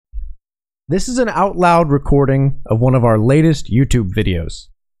This is an out loud recording of one of our latest YouTube videos.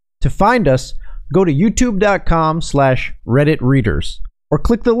 To find us, go to youtube.com/redditreaders or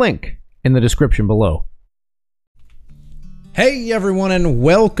click the link in the description below. Hey everyone, and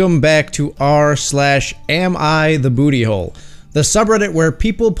welcome back to r/Am I the Booty Hole, the subreddit where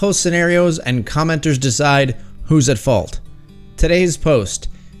people post scenarios and commenters decide who's at fault. Today's post: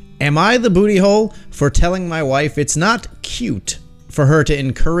 am I the booty hole for telling my wife it's not cute for her to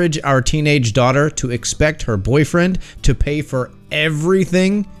encourage our teenage daughter to expect her boyfriend to pay for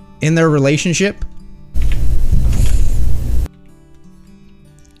everything in their relationship?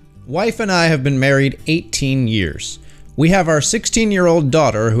 Wife and I have been married 18 years. We have our 16-year-old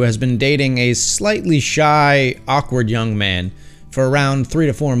daughter who has been dating a slightly shy, awkward young man for around 3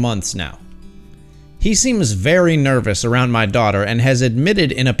 to 4 months now. He seems very nervous around my daughter and has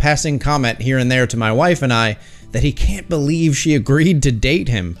admitted in a passing comment here and there to my wife and I that he can't believe she agreed to date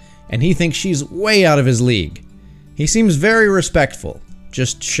him and he thinks she's way out of his league. He seems very respectful,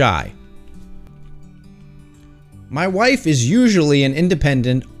 just shy. My wife is usually an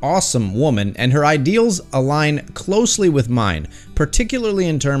independent, awesome woman, and her ideals align closely with mine, particularly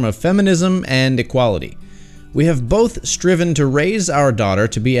in terms of feminism and equality. We have both striven to raise our daughter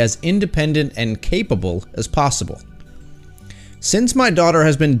to be as independent and capable as possible. Since my daughter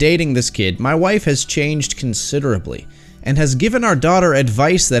has been dating this kid, my wife has changed considerably, and has given our daughter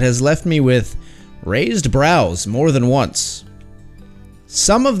advice that has left me with raised brows more than once.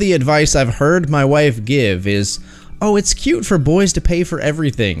 Some of the advice I've heard my wife give is, "Oh, it's cute for boys to pay for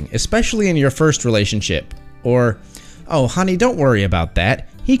everything, especially in your first relationship." Or, "Oh, honey, don't worry about that.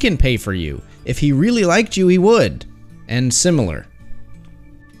 He can pay for you. If he really liked you, he would." And similar.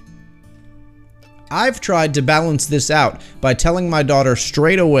 I've tried to balance this out by telling my daughter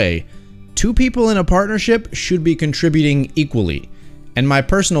straight away, 2 people in a partnership should be contributing equally. And my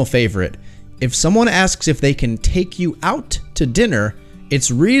personal favorite, if someone asks if they can take you out to dinner,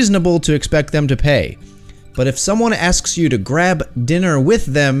 it's reasonable to expect them to pay. But if someone asks you to grab dinner with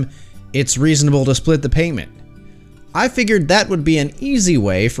them, it's reasonable to split the payment. I figured that would be an easy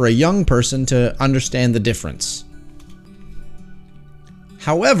way for a young person to understand the difference.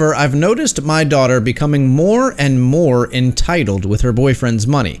 However, I've noticed my daughter becoming more and more entitled with her boyfriend's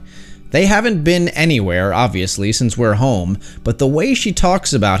money. They haven't been anywhere, obviously, since we're home, but the way she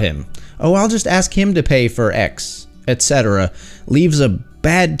talks about him, "Oh, I'll just ask him to pay for X," etc., leaves a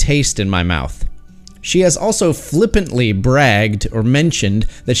bad taste in my mouth. She has also flippantly bragged or mentioned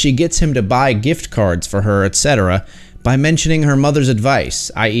that she gets him to buy gift cards for her, etc., by mentioning her mother's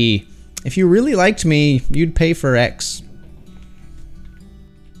advice, i.e., "If you really liked me, you'd pay for X."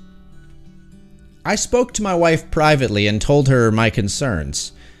 I spoke to my wife privately and told her my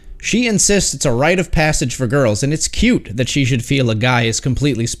concerns. She insists it's a rite of passage for girls, and it's cute that she should feel a guy is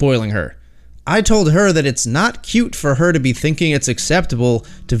completely spoiling her. I told her that it's not cute for her to be thinking it's acceptable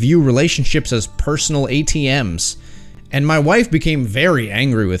to view relationships as personal ATMs. And my wife became very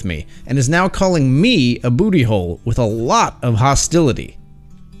angry with me, and is now calling me a booty hole with a lot of hostility.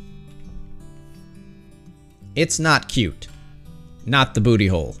 It's not cute. Not the booty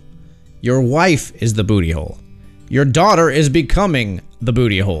hole. Your wife is the booty hole. Your daughter is becoming the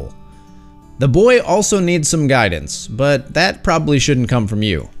booty hole. The boy also needs some guidance, but that probably shouldn't come from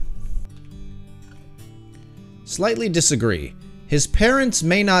you. Slightly disagree. His parents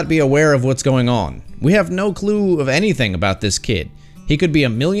may not be aware of what's going on. We have no clue of anything about this kid. He could be a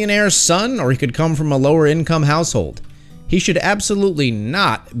millionaire's son, or he could come from a lower income household. He should absolutely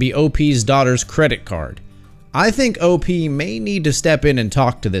not be OP's daughter's credit card. I think OP may need to step in and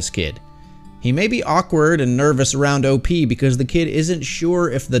talk to this kid. He may be awkward and nervous around OP because the kid isn't sure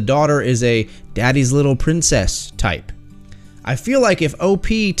if the daughter is a daddy's little princess type. I feel like if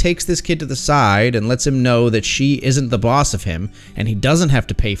OP takes this kid to the side and lets him know that she isn't the boss of him and he doesn't have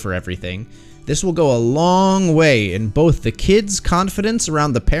to pay for everything, this will go a long way in both the kid's confidence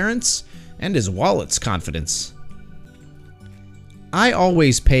around the parents and his wallet's confidence. I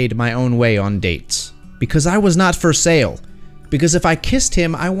always paid my own way on dates because I was not for sale. Because if I kissed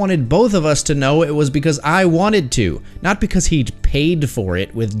him, I wanted both of us to know it was because I wanted to, not because he'd paid for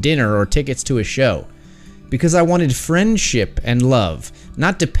it with dinner or tickets to a show. Because I wanted friendship and love,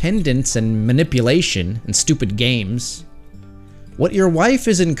 not dependence and manipulation and stupid games. What your wife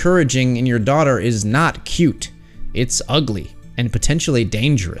is encouraging in your daughter is not cute. It's ugly and potentially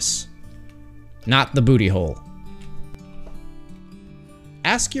dangerous. Not the booty hole.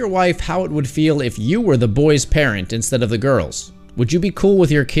 Ask your wife how it would feel if you were the boy's parent instead of the girl's. Would you be cool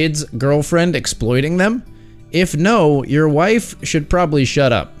with your kid's girlfriend exploiting them? If no, your wife should probably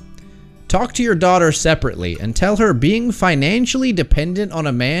shut up. Talk to your daughter separately and tell her being financially dependent on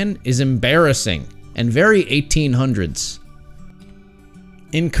a man is embarrassing and very 1800s.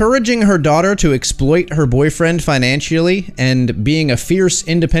 Encouraging her daughter to exploit her boyfriend financially and being a fierce,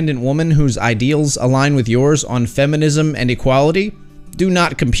 independent woman whose ideals align with yours on feminism and equality do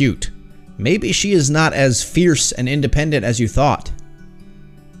not compute. Maybe she is not as fierce and independent as you thought.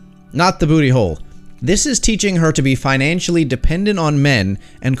 Not the booty hole. This is teaching her to be financially dependent on men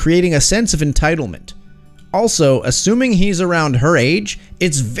and creating a sense of entitlement. Also, assuming he's around her age,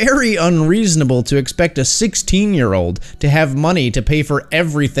 it's very unreasonable to expect a 16-year-old to have money to pay for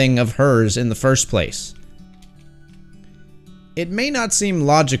everything of hers in the first place. It may not seem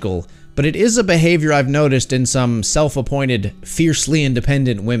logical, but it is a behavior I've noticed in some self-appointed, fiercely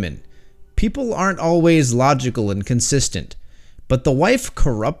independent women. People aren't always logical and consistent, but the wife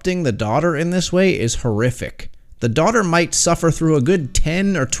corrupting the daughter in this way is horrific. The daughter might suffer through a good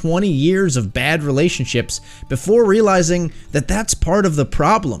 10 or 20 years of bad relationships before realizing that that's part of the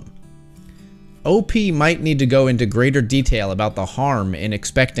problem. OP might need to go into greater detail about the harm in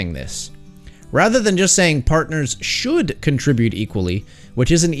expecting this. Rather than just saying partners should contribute equally,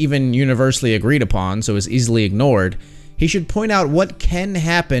 which isn't even universally agreed upon so is easily ignored, he should point out what can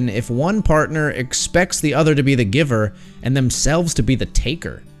happen if one partner expects the other to be the giver and themselves to be the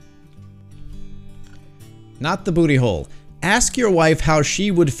taker. Not the booty hole. Ask your wife how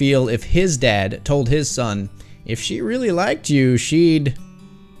she would feel if his dad told his son, if she really liked you, she'd...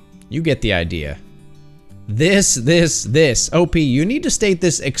 You get the idea. This. OP, you need to state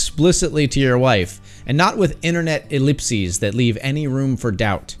this explicitly to your wife, and not with internet ellipses that leave any room for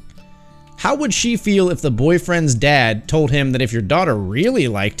doubt. How would she feel if the boyfriend's dad told him that if your daughter really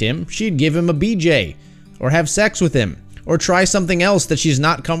liked him, she'd give him a BJ, or have sex with him, or try something else that she's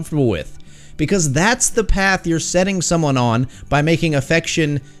not comfortable with? Because that's the path you're setting someone on by making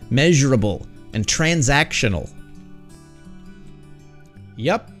affection measurable and transactional.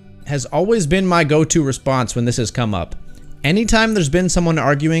 Yup, has always been my go-to response when this has come up. Anytime there's been someone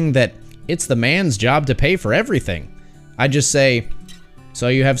arguing that it's the man's job to pay for everything, I just say, so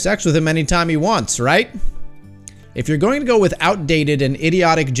you have sex with him anytime he wants, right? If you're going to go with outdated and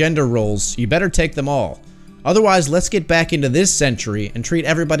idiotic gender roles, you better take them all. Otherwise, let's get back into this century and treat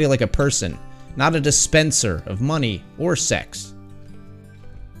everybody like a person, not a dispenser of money or sex.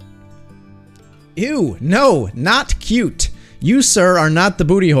 Ew, no, not cute. You, sir, are not the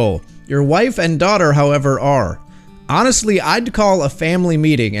booty hole. Your wife and daughter, however, are. Honestly, I'd call a family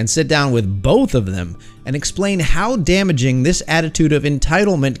meeting and sit down with both of them and explain how damaging this attitude of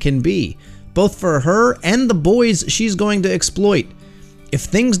entitlement can be, both for her and the boys she's going to exploit. If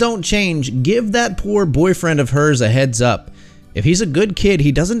things don't change, give that poor boyfriend of hers a heads up. If he's a good kid,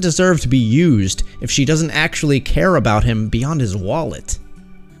 he doesn't deserve to be used if she doesn't actually care about him beyond his wallet.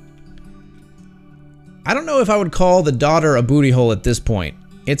 I don't know if I would call the daughter a booty hole at this point.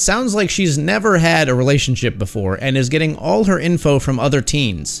 It sounds like she's never had a relationship before and is getting all her info from other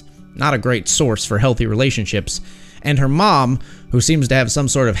teens. Not a great source for healthy relationships. And her mom, who seems to have some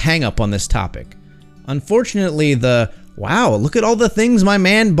sort of hang-up on this topic. Unfortunately, the "wow, look at all the things my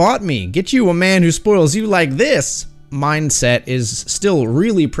man bought me, get you a man who spoils you like this" mindset is still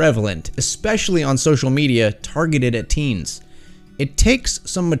really prevalent, especially on social media targeted at teens. It takes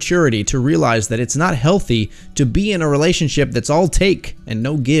some maturity to realize that it's not healthy to be in a relationship that's all take and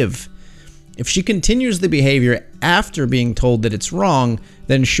no give. If she continues the behavior after being told that it's wrong,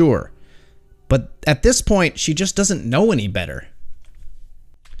 then sure. But at this point, she just doesn't know any better.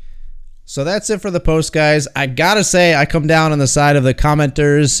 So that's it for the post, guys. I gotta say, I come down on the side of the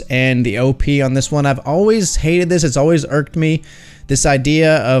commenters and the OP on this one. I've always hated this. It's always irked me. This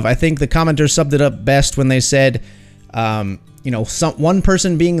idea of, I think the commenters summed it up best when they said, one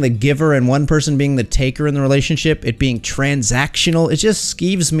person being the giver and one person being the taker in the relationship, it being transactional. It just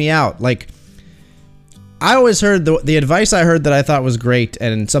skeeves me out. Like, I always heard the advice I heard that I thought was great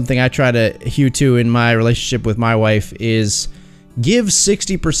and something I try to hew to in my relationship with my wife is give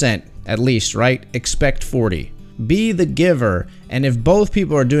 60%. At least, right? Expect 40. Be the giver, and if both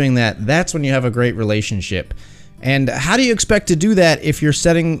people are doing that, that's when you have a great relationship. And how do you expect to do that if you're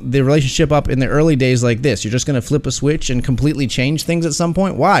setting the relationship up in the early days like this? You're just going to flip a switch and completely change things at some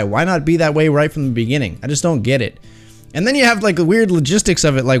point? Why? Why not be that way right from the beginning? I just don't get it. And then you have like the weird logistics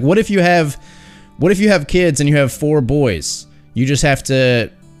of it. Like, what if you have kids and you have 4 boys? You just have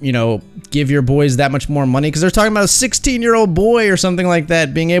to, give your boys that much more money because they're talking about a 16-year-old boy or something like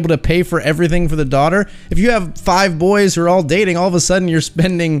that being able to pay for everything for the daughter. If you have 5 boys who are all dating, all of a sudden you're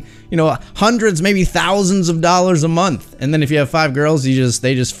spending, hundreds, maybe thousands of dollars a month. And then if you have 5 girls, they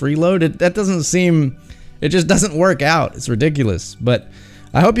just freeload it. That doesn't seem, it just doesn't work out. It's ridiculous. But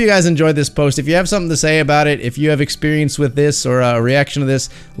I hope you guys enjoyed this post. If you have something to say about it, if you have experience with this or a reaction to this,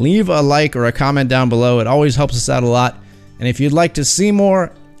 leave a like or a comment down below. It always helps us out a lot. And if you'd like to see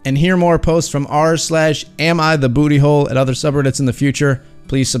more and hear more posts from r/amIthebootyhole and other subreddits in the future,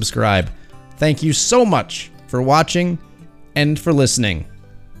 please subscribe. Thank you so much for watching and for listening.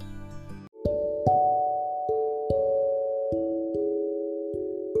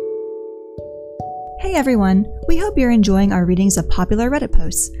 Hey everyone, we hope you're enjoying our readings of popular Reddit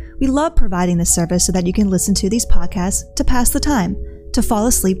posts. We love providing this service so that you can listen to these podcasts to pass the time, to fall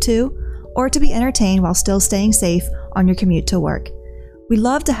asleep to, or to be entertained while still staying safe on your commute to work. We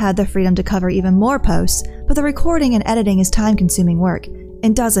love to have the freedom to cover even more posts, but the recording and editing is time-consuming work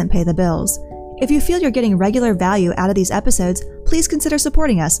and doesn't pay the bills. If you feel you're getting regular value out of these episodes, please consider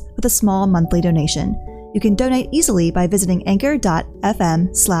supporting us with a small monthly donation. You can donate easily by visiting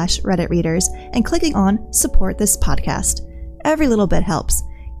anchor.fm/redditreaders and clicking on Support This Podcast. Every little bit helps,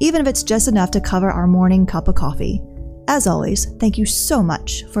 even if it's just enough to cover our morning cup of coffee. As always, thank you so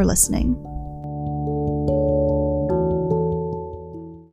much for listening.